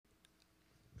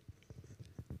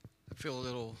feel a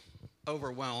little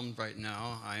overwhelmed right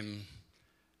now. I'm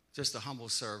just a humble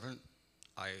servant.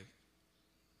 I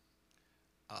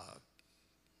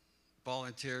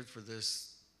volunteered for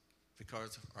this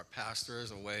because our pastor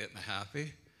is away at Mahaffey.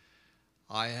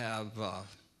 I have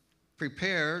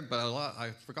prepared, but I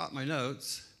forgot my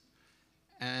notes,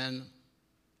 and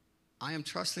I am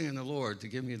trusting in the Lord to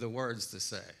give me the words to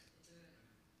say.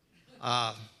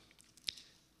 I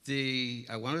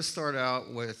want to start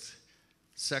out with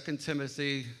 2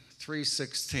 Timothy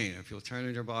 3:16, if you'll turn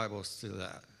in your Bibles to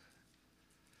that.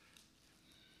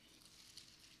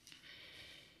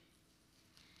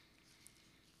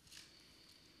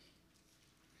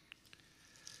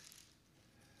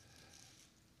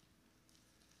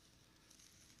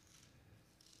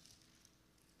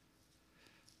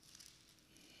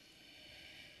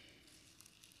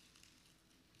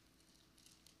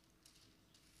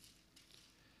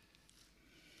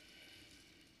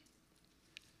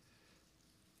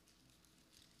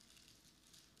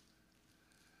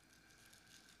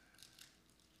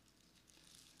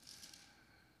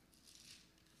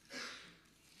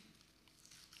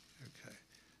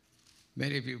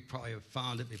 Many of you probably have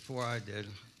found it before I did.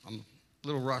 I'm a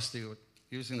little rusty with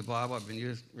using the Bible. I've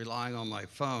been relying on my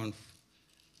phone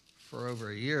for over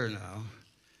a year now.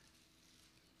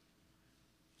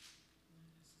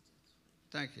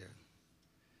 Thank you.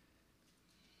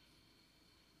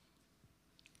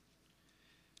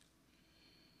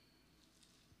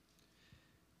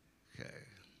 Okay.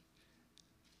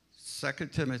 2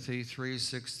 Timothy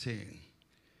 3:16.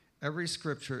 Every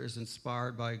scripture is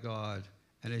inspired by God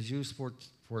and is used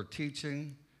for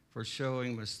teaching, for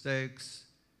showing mistakes,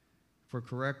 for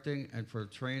correcting, and for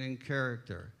training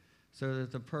character, so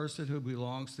that the person who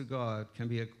belongs to God can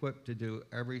be equipped to do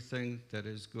everything that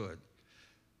is good.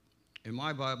 In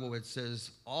my Bible, it says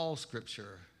all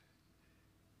Scripture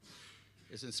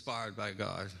is inspired by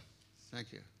God.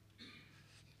 Thank you.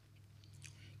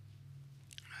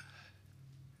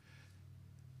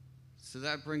 So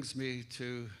that brings me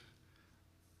to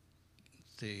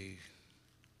the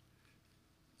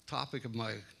topic of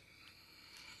my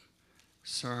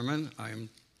sermon. I'm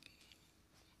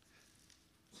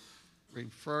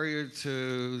refer you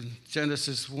to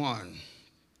Genesis 1.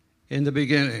 In the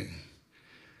beginning,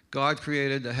 God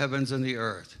created the heavens and the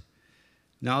earth.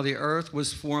 Now the earth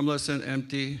was formless and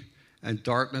empty, and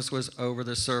darkness was over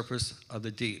the surface of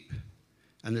the deep,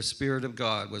 and the Spirit of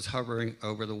God was hovering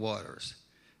over the waters.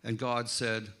 And God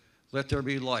said, "Let there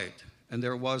be light," and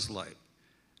there was light.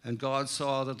 And God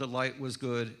saw that the light was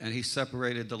good, and he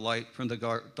separated the light from the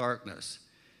darkness.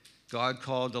 God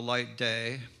called the light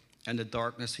day, and the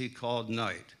darkness he called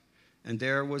night. And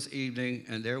there was evening,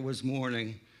 and there was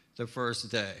morning the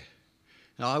first day.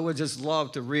 Now, I would just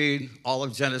love to read all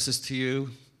of Genesis to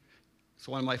you. It's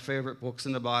one of my favorite books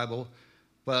in the Bible,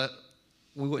 but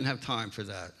we wouldn't have time for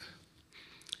that.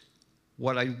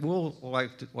 What I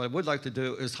would like to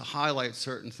do is highlight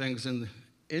certain things in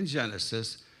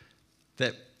Genesis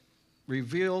that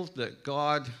reveal that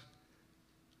God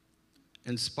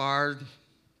inspired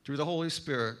through the Holy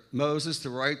Spirit Moses to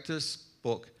write this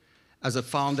book as a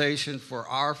foundation for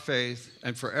our faith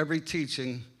and for every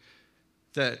teaching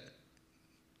that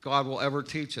God will ever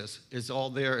teach us is all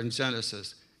there in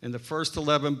Genesis. In the first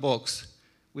 11 books,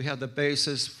 we have the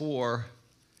basis for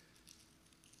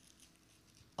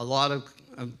all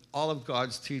of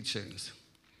God's teachings.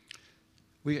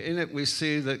 In it, we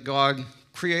see that God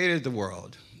created the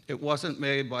world. It wasn't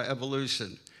made by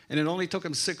evolution. And it only took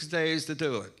him 6 days to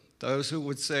do it. Those who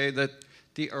would say that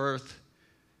the earth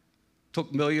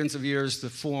took millions of years to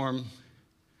form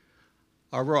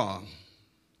are wrong.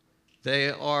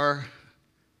 They are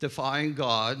defying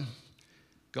God.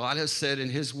 God has said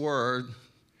in his word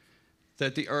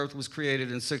that the earth was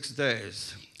created in 6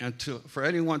 days. And for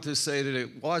anyone to say that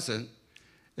it wasn't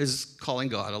is calling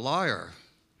God a liar.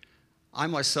 I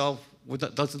myself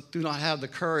do not have the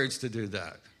courage to do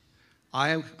that.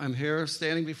 I'm here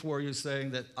standing before you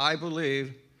saying that I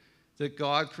believe that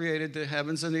God created the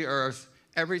heavens and the earth,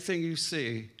 everything you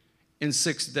see, in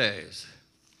 6 days.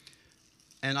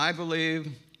 And I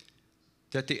believe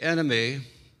that the enemy,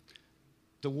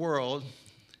 the world,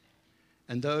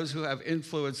 and those who have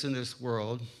influence in this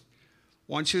world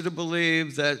want you to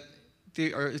believe that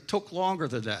it took longer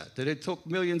than that it took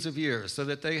millions of years, so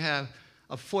that they have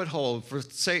a foothold for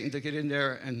Satan to get in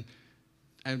there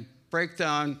and break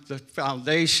down the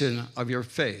foundation of your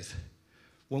faith.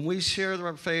 When we share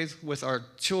our faith with our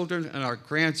children and our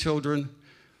grandchildren,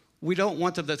 we don't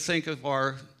want them to think of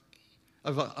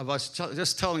us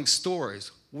just telling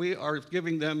stories. We are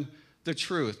giving them the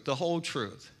truth, the whole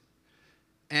truth.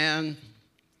 And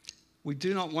We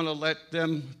do not want to let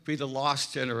them be the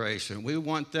lost generation. We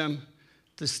want them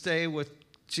to stay with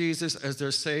Jesus as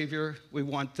their Savior. We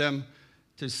want them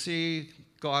to see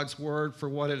God's word for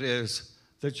what it is,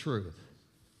 the truth.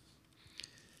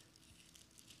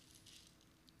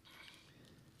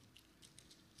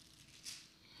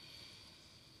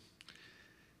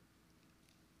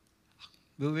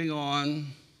 Moving on,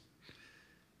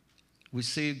 we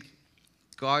see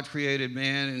God created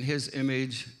man in his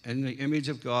image, and in the image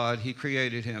of God, he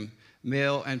created him.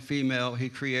 Male and female, he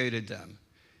created them.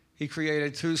 He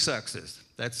created two sexes.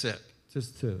 That's it,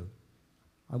 just two.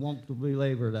 I won't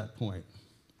belabor that point.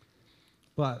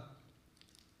 But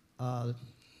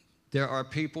there are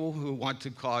people who want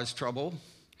to cause trouble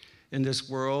in this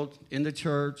world, in the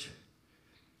church,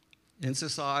 in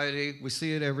society. We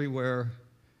see it everywhere.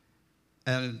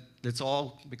 And it's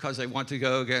all because they want to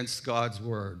go against God's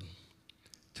word.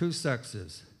 Two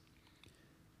sexes.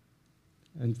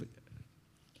 And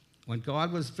when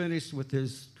God was finished with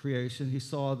his creation, he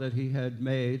saw that he had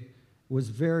made was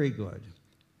very good.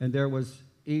 And there was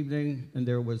evening and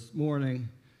there was morning,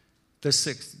 the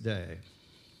sixth day.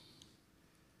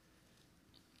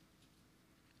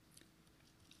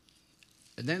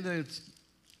 And then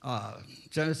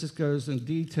Genesis goes in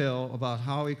detail about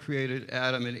how he created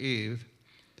Adam and Eve.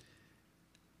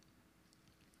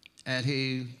 And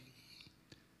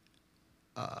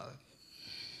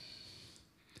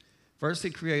first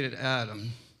he created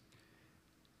Adam,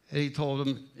 and he told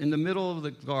him, in the middle of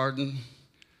the garden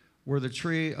were the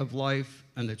tree of life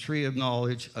and the tree of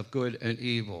knowledge of good and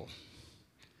evil.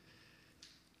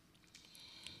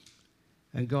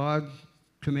 And God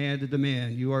commanded the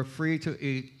man, you are free to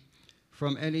eat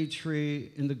from any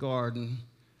tree in the garden,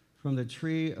 from the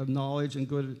tree of knowledge and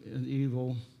good and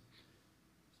evil,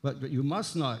 but you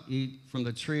must not eat from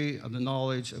the tree of the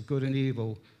knowledge of good and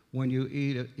evil. When you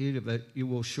eat of it, you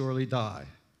will surely die.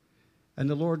 And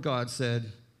the Lord God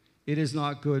said, it is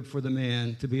not good for the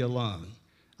man to be alone.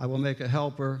 I will make a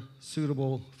helper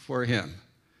suitable for him.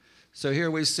 So here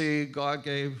we see God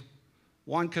gave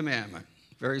one commandment,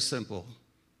 very simple.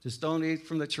 Just don't eat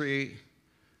from the tree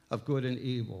of good and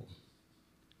evil.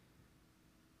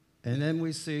 And then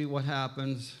we see what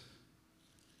happens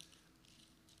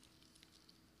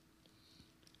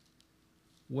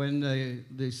when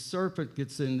the serpent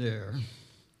gets in there.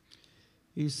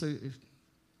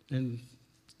 And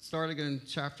starting in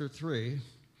chapter 3,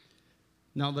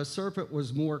 now the serpent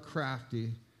was more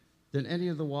crafty than any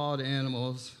of the wild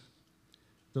animals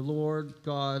the Lord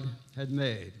God had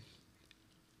made.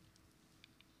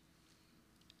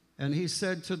 And he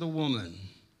said to the woman,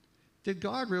 did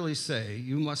God really say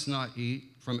you must not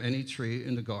eat from any tree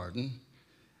in the garden?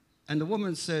 And the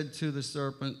woman said to the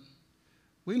serpent,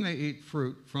 we may eat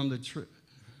fruit from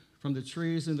the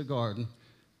trees in the garden,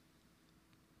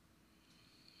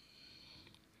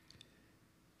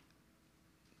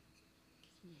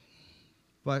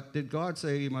 but did God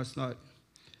say you must not?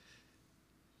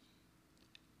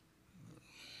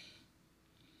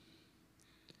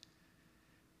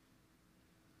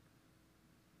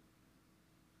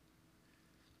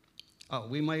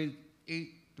 We may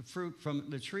eat the fruit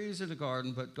from the trees in the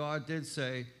garden, but God did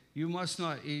say you must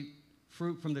not eat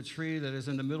fruit from the tree that is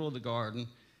in the middle of the garden,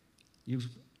 and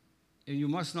you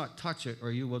must not touch it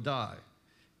or you will die.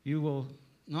 You will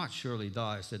not surely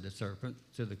die, said the serpent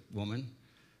to the woman,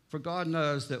 for God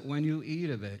knows that when you eat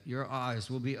of it, your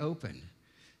eyes will be opened.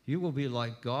 You will be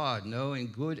like God,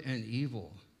 knowing good and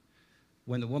evil.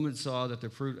 When the woman saw that the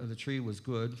fruit of the tree was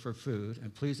good for food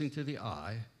and pleasing to the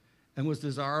eye and was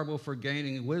desirable for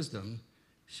gaining wisdom,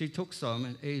 she took some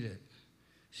and ate it.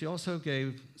 She also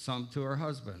gave some to her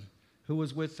husband, who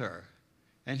was with her,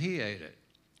 and he ate it.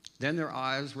 Then their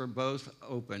eyes were both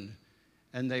opened,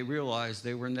 and they realized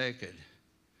they were naked.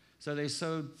 So they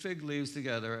sewed fig leaves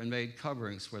together and made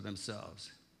coverings for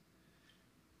themselves.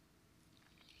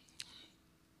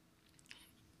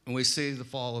 And we see the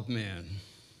fall of man.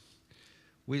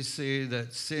 We see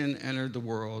that sin entered the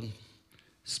world,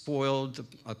 spoiled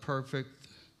a perfect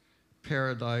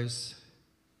paradise.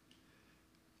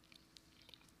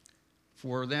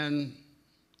 For then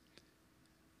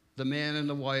the man and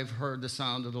the wife heard the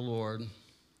sound of the Lord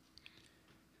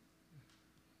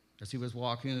as he was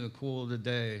walking in the cool of the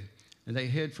day, and they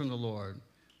hid from the Lord,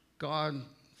 God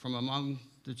from among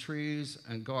the trees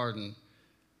and garden.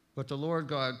 But the Lord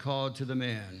God called to the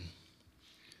man,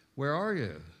 where are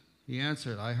you? He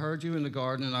answered, I heard you in the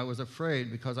garden, and I was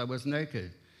afraid because I was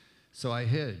naked, so I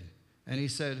hid. And he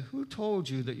said, who told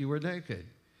you that you were naked?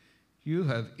 You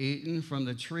have eaten from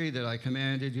the tree that I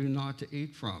commanded you not to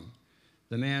eat from.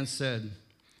 The man said,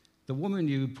 the woman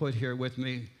you put here with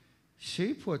me,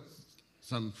 she put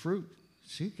some fruit.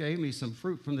 She gave me some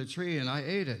fruit from the tree, and I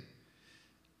ate it.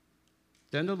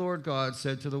 Then the Lord God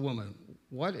said to the woman,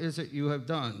 what is it you have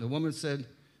done? The woman said,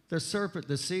 the serpent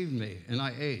deceived me, and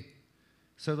I ate.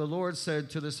 So the Lord said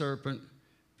to the serpent,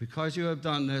 because you have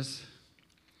done this,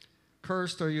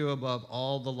 cursed are you above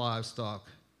all the livestock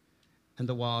and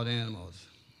the wild animals.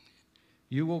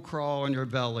 You will crawl on your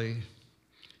belly,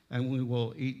 and we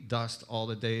will eat dust all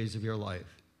the days of your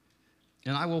life.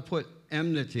 And I will put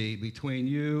enmity between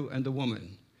you and the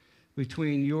woman,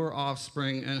 between your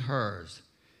offspring and hers.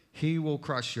 He will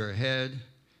crush your head,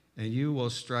 and you will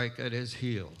strike at his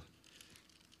heel.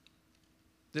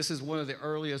 This is one of the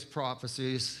earliest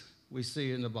prophecies we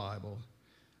see in the Bible.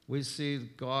 We see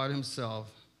God himself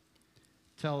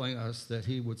telling us that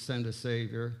he would send a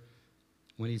Savior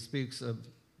when he speaks of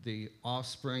the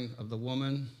offspring of the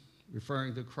woman,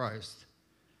 referring to Christ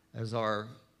as our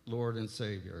Lord and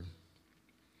Savior.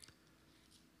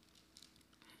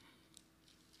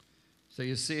 So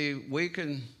you see, we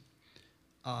can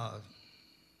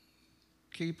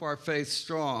keep our faith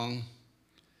strong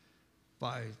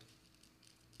by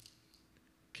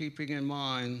keeping in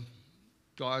mind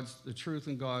the truth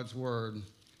in God's word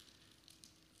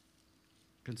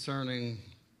concerning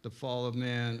the fall of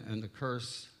man and the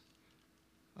curse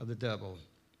of the devil.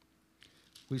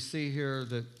 We see here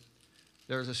that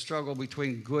there's a struggle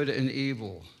between good and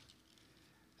evil,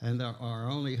 and that our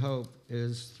only hope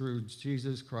is through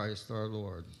Jesus Christ our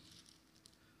Lord.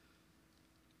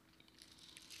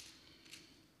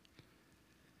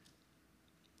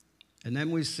 And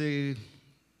then we see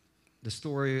the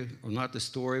story, or not the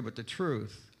story, but the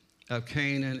truth of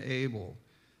Cain and Abel,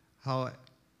 how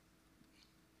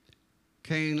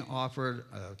Cain offered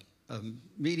a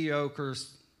mediocre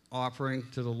offering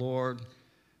to the Lord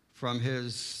from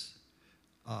his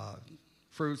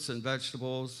fruits and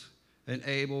vegetables, and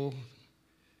Abel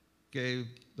gave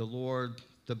the Lord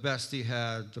the best he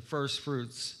had, the first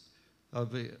fruits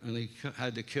of it, and he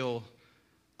had to kill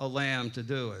a lamb to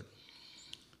do it.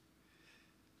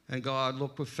 And God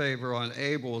looked with favor on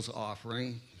Abel's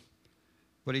offering,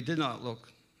 but he did not look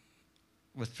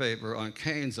with favor on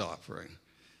Cain's offering.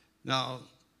 Now,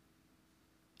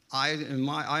 I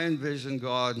envision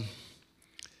God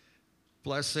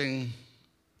blessing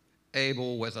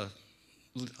Abel with a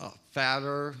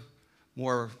fatter,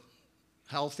 more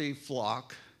healthy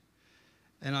flock.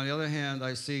 And on the other hand,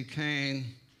 I see Cain,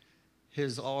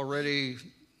 his already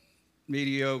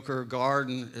mediocre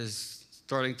garden is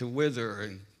starting to wither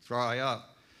and dry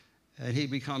up, and he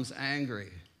becomes angry,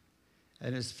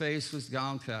 and his face was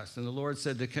downcast. And the Lord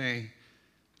said to Cain,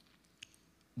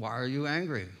 why are you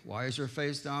angry? Why is your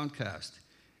face downcast?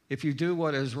 If you do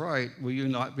what is right, will you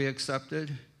not be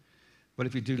accepted? But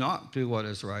if you do not do what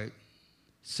is right,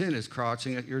 sin is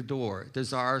crouching at your door. It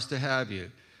desires to have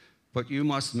you, but you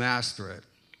must master it.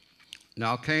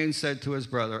 Now Cain said to his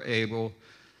brother Abel,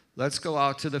 let's go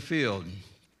out to the field.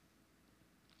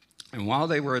 And while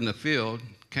they were in the field,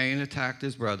 Cain attacked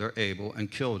his brother Abel and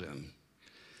killed him.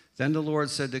 Then the Lord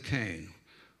said to Cain,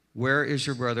 where is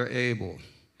your brother Abel?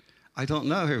 I don't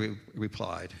know, he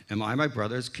replied. Am I my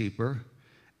brother's keeper?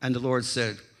 And the Lord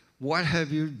said, what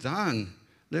have you done?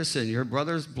 Listen, your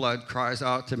brother's blood cries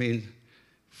out to me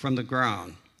from the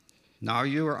ground. Now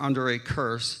you are under a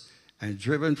curse and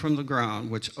driven from the ground,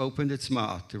 which opened its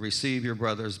mouth to receive your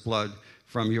brother's blood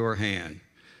from your hand.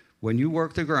 When you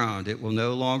work the ground, it will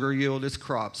no longer yield its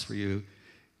crops for you.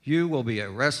 You will be a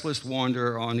restless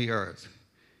wanderer on the earth.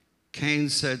 Cain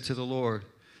said to the Lord,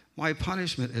 my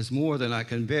punishment is more than I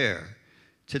can bear.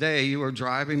 Today you are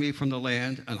driving me from the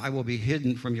land, and I will be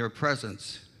hidden from your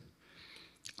presence.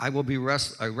 I will be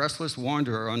a restless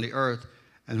wanderer on the earth,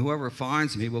 and whoever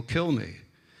finds me will kill me.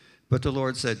 But the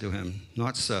Lord said to him,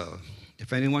 not so.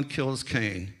 If anyone kills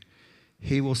Cain,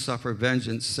 he will suffer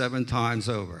vengeance 7 times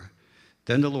over.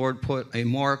 Then the Lord put a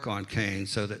mark on Cain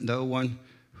so that no one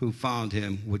who found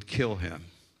him would kill him.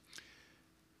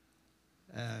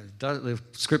 The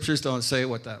scriptures don't say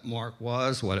what that mark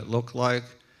was, what it looked like,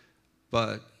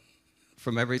 but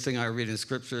from everything I read in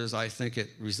scriptures, I think it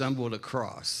resembled a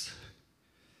cross.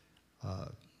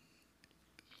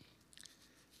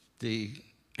 The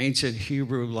ancient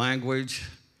Hebrew language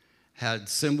had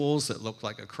symbols that looked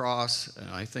like a cross, and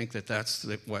I think that that's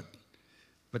what,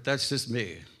 but that's just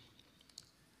me.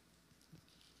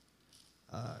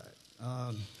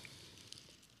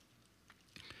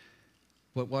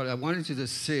 But what I wanted you to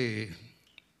see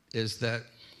is that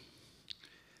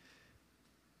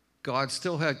God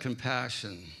still had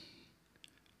compassion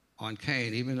on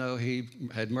Cain, even though he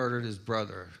had murdered his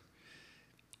brother.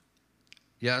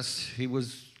 Yes, he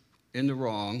was in the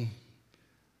wrong,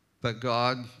 but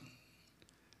God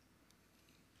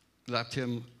left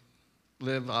him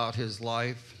live out his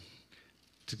life,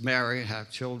 to marry and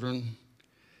have children.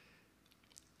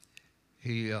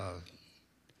 He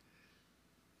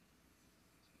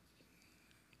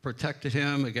protected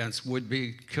him against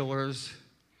would-be killers.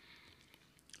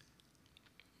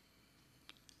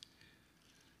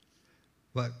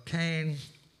 But Cain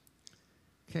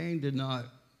did not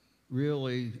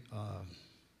really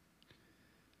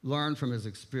learn from his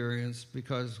experience,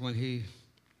 because when he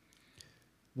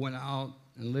went out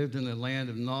and lived in the land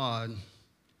of Nod,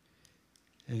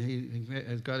 and he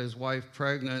had got his wife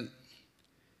pregnant,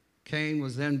 Cain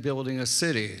was then building a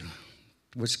city,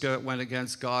 which went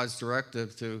against God's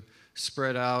directive to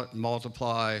spread out and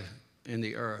multiply in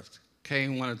the earth.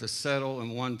 Cain wanted to settle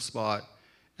in one spot,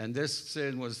 and this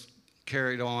sin was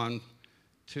carried on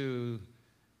to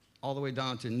all the way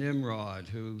down to Nimrod,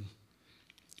 who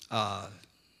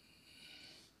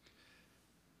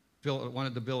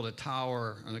wanted to build a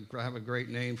tower and have a great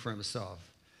name for himself.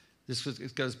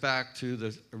 It goes back to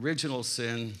the original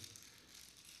sin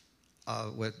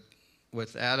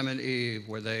with Adam and Eve,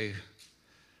 where they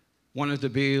wanted to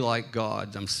be like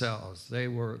God themselves.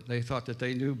 They thought that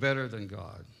they knew better than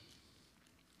God.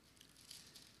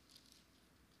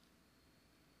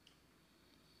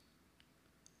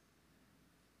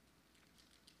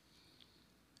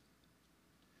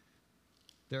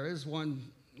 There is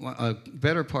a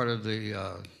better part of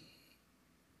the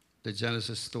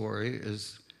Genesis story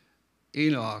is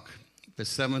Enoch, the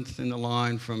seventh in the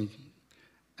line from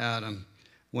Adam.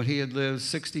 When he had lived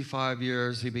 65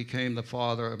 years, he became the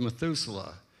father of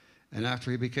Methuselah. And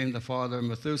after he became the father of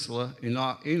Methuselah,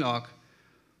 Enoch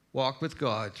walked with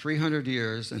God 300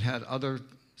 years and had other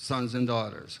sons and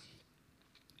daughters.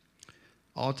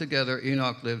 Altogether,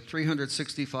 Enoch lived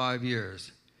 365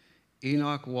 years.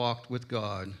 Enoch walked with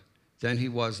God. Then he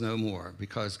was no more,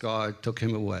 because God took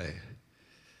him away.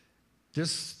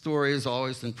 This story has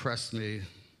always impressed me,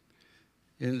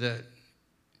 in that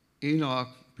Enoch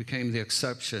became the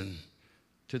exception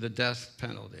to the death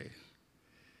penalty.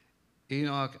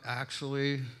 Enoch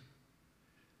actually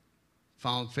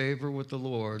found favor with the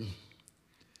Lord,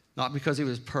 not because he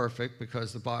was perfect,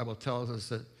 because the Bible tells us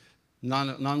that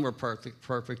none were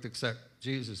perfect except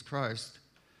Jesus Christ,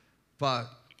 but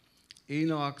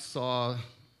Enoch saw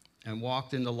and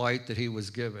walked in the light that he was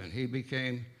given. He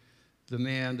became the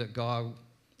man that God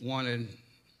wanted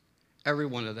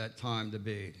everyone at that time to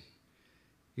be.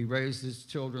 He raised his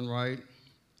children right.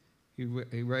 He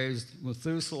raised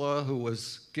Methuselah, who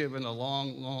was given a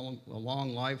long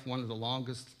life, one of the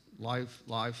longest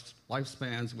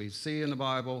lifespans we see in the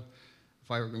Bible. If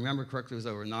I remember correctly, it was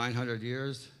over 900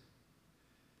 years.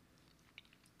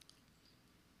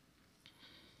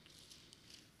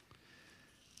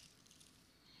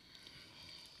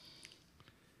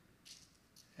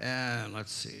 And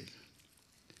let's see.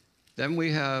 Then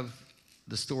we have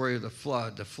the story of the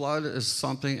flood. The flood is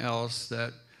something else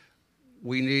that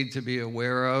we need to be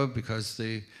aware of, because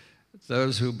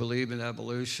those who believe in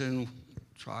evolution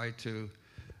try to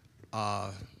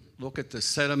look at the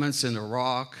sediments in the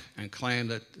rock and claim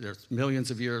that they're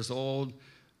millions of years old.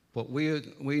 But we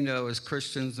know, as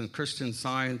Christians and Christian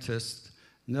scientists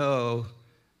know,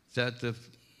 that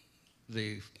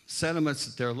the sediments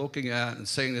that they're looking at and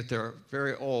saying that they're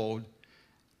very old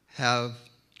have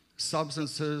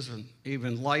substances and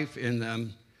even life in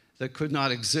them that could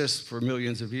not exist for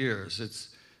millions of years.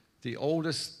 It's the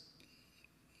oldest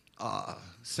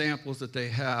samples that they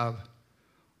have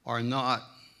are not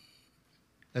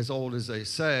as old as they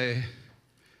say.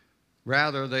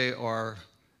 Rather, they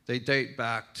date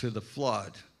back to the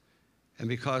flood. And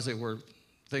because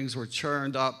things were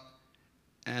churned up,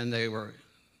 and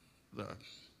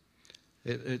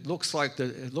it looks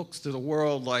to the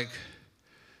world like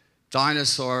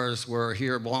dinosaurs were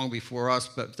here long before us,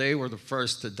 but they were the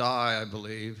first to die, I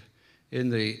believe, in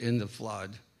the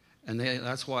flood. And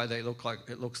that's why it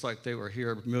looks like they were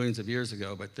here millions of years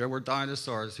ago. But there were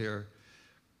dinosaurs here.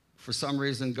 For some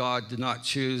reason, God did not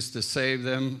choose to save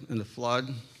them in the flood.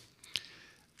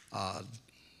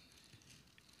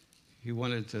 He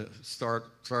wanted to start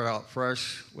out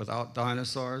fresh without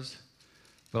dinosaurs.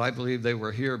 But I believe they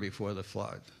were here before the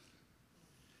flood.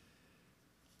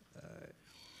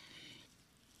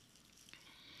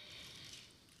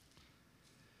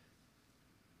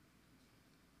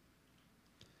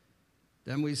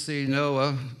 Then we see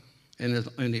Noah in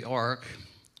the ark.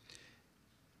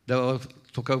 Noah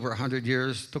took over 100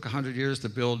 years. Took 100 years to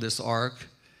build this ark.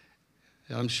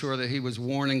 And I'm sure that he was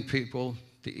warning people,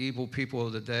 the evil people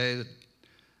of the day,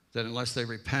 that unless they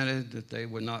repented, that they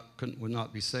would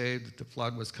not be saved, that the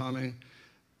flood was coming.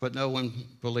 But no one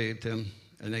believed him,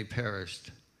 and they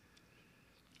perished.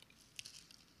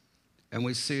 And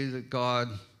we see that God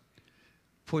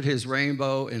put his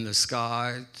rainbow in the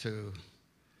sky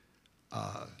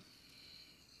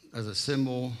as a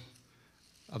symbol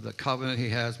of the covenant he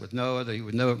has with Noah, that he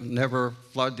would never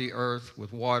flood the earth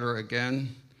with water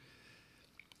again.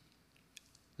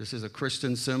 This is a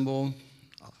Christian symbol.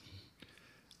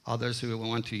 Others who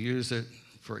want to use it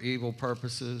for evil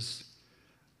purposes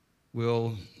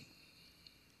will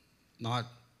not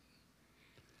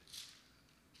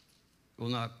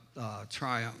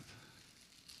triumph.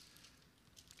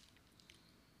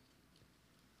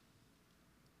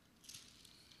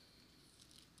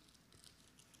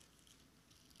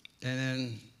 And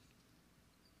in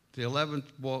the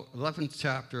 11th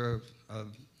chapter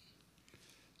of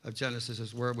Genesis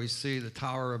is where we see the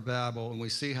Tower of Babel, and we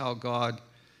see how God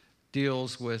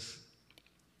deals with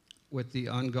the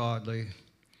ungodly,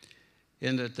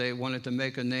 in that they wanted to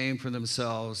make a name for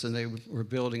themselves, and they were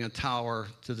building a tower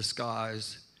to the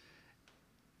skies,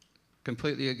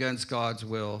 completely against God's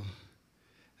will.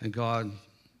 And God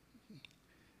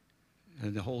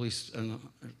and the Holy and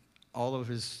all of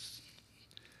his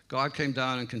God came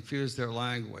down and confused their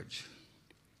language.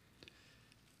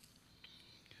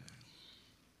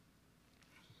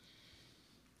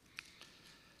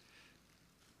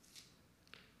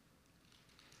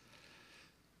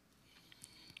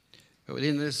 But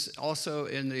in this, also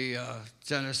in the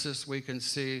Genesis, we can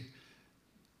see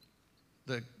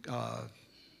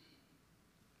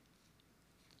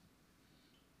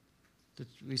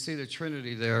we see the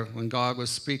Trinity there when God was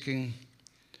speaking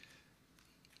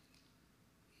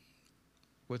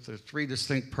with the three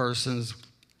distinct persons.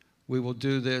 We will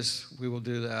do this, we will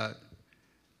do that.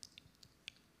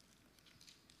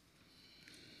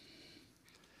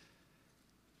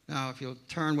 Now, if you'll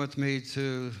turn with me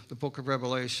to the book of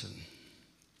Revelation.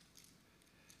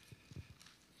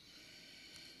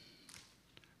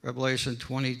 Revelation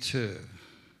 22.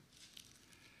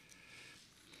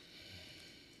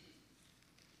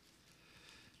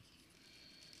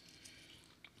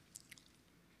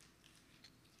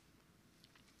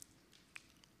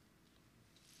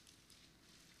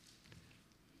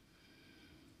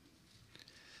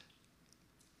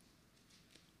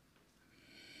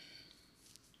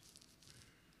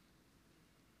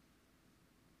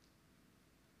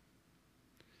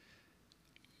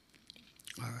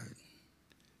 All right.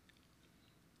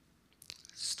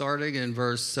 Starting in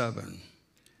verse 7.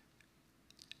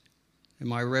 In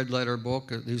my red letter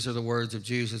book, these are the words of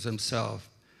Jesus himself.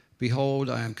 Behold,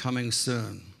 I am coming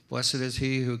soon. Blessed is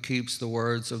he who keeps the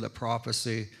words of the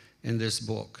prophecy in this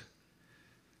book.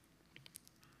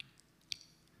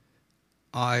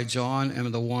 I, John,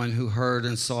 am the one who heard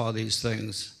and saw these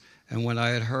things. And when I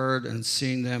had heard and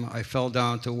seen them, I fell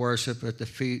down to worship at the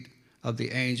feet of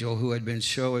the angel who had been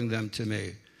showing them to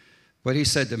me. But he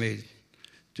said to me,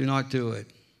 do not do it.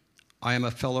 I am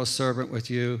a fellow servant with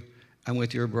you and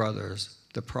with your brothers,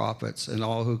 the prophets, and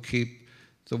all who keep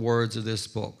the words of this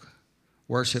book.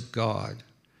 Worship God.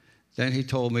 Then he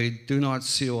told me, do not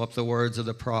seal up the words of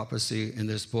the prophecy in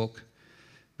this book,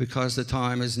 because the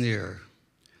time is near.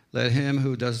 Let him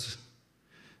who does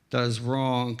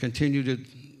wrong continue to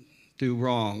do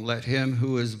wrong. Let him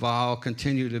who is vile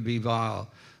continue to be vile.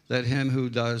 Let him who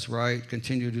does right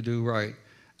continue to do right.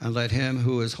 And let him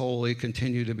who is holy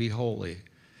continue to be holy.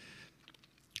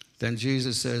 Then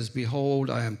Jesus says, behold,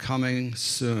 I am coming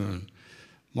soon.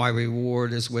 My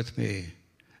reward is with me.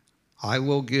 I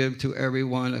will give to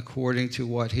everyone according to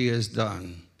what he has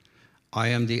done. I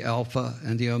am the Alpha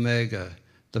and the Omega,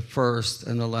 the first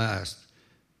and the last,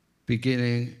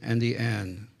 beginning and the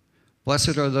end.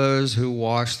 Blessed are those who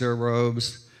wash their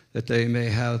robes, that they may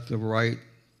have the right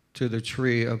to the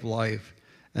tree of life,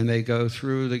 and may go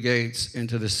through the gates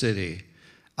into the city.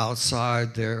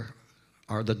 Outside there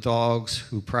are the dogs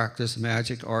who practice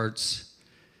magic arts,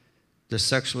 the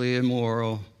sexually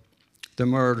immoral, the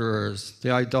murderers, the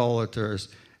idolaters,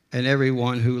 and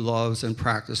everyone who loves and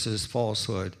practices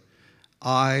falsehood.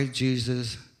 I,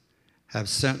 Jesus, have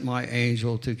sent my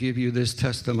angel to give you this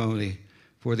testimony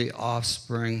for the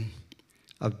offspring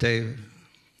of David.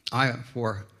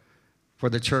 For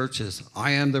the churches.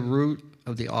 I am the root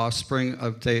of the offspring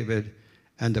of David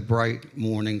and the bright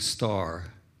morning star.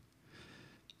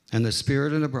 And the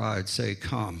Spirit and the bride say,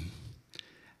 come.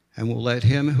 And will let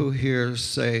him who hears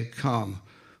say, come.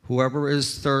 Whoever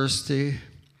is thirsty,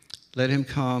 let him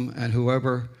come, and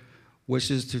whoever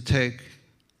wishes to take,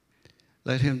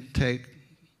 let him take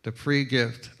the free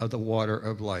gift of the water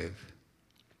of life.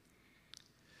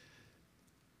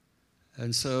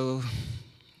 And so,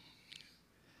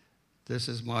 this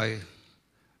is my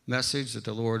message that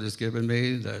the Lord has given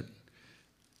me, that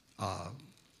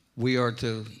we are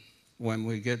to, when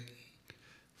we get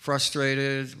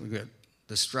frustrated, we get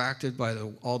distracted by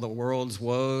all the world's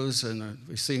woes, and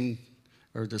we seem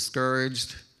or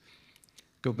discouraged,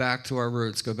 go back to our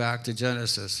roots, go back to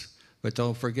Genesis. But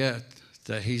don't forget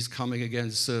that he's coming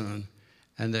again soon,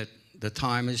 and that the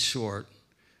time is short,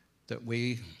 that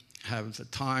we have the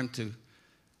time to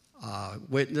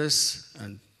witness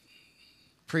and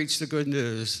preach the good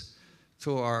news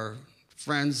to our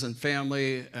friends and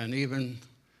family and even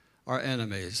our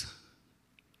enemies.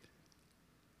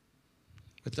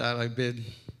 With that, I bid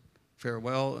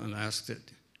farewell and ask that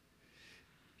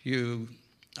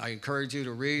I encourage you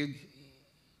to read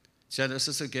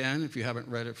Genesis again if you haven't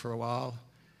read it for a while,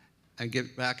 and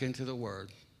get back into the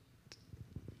Word.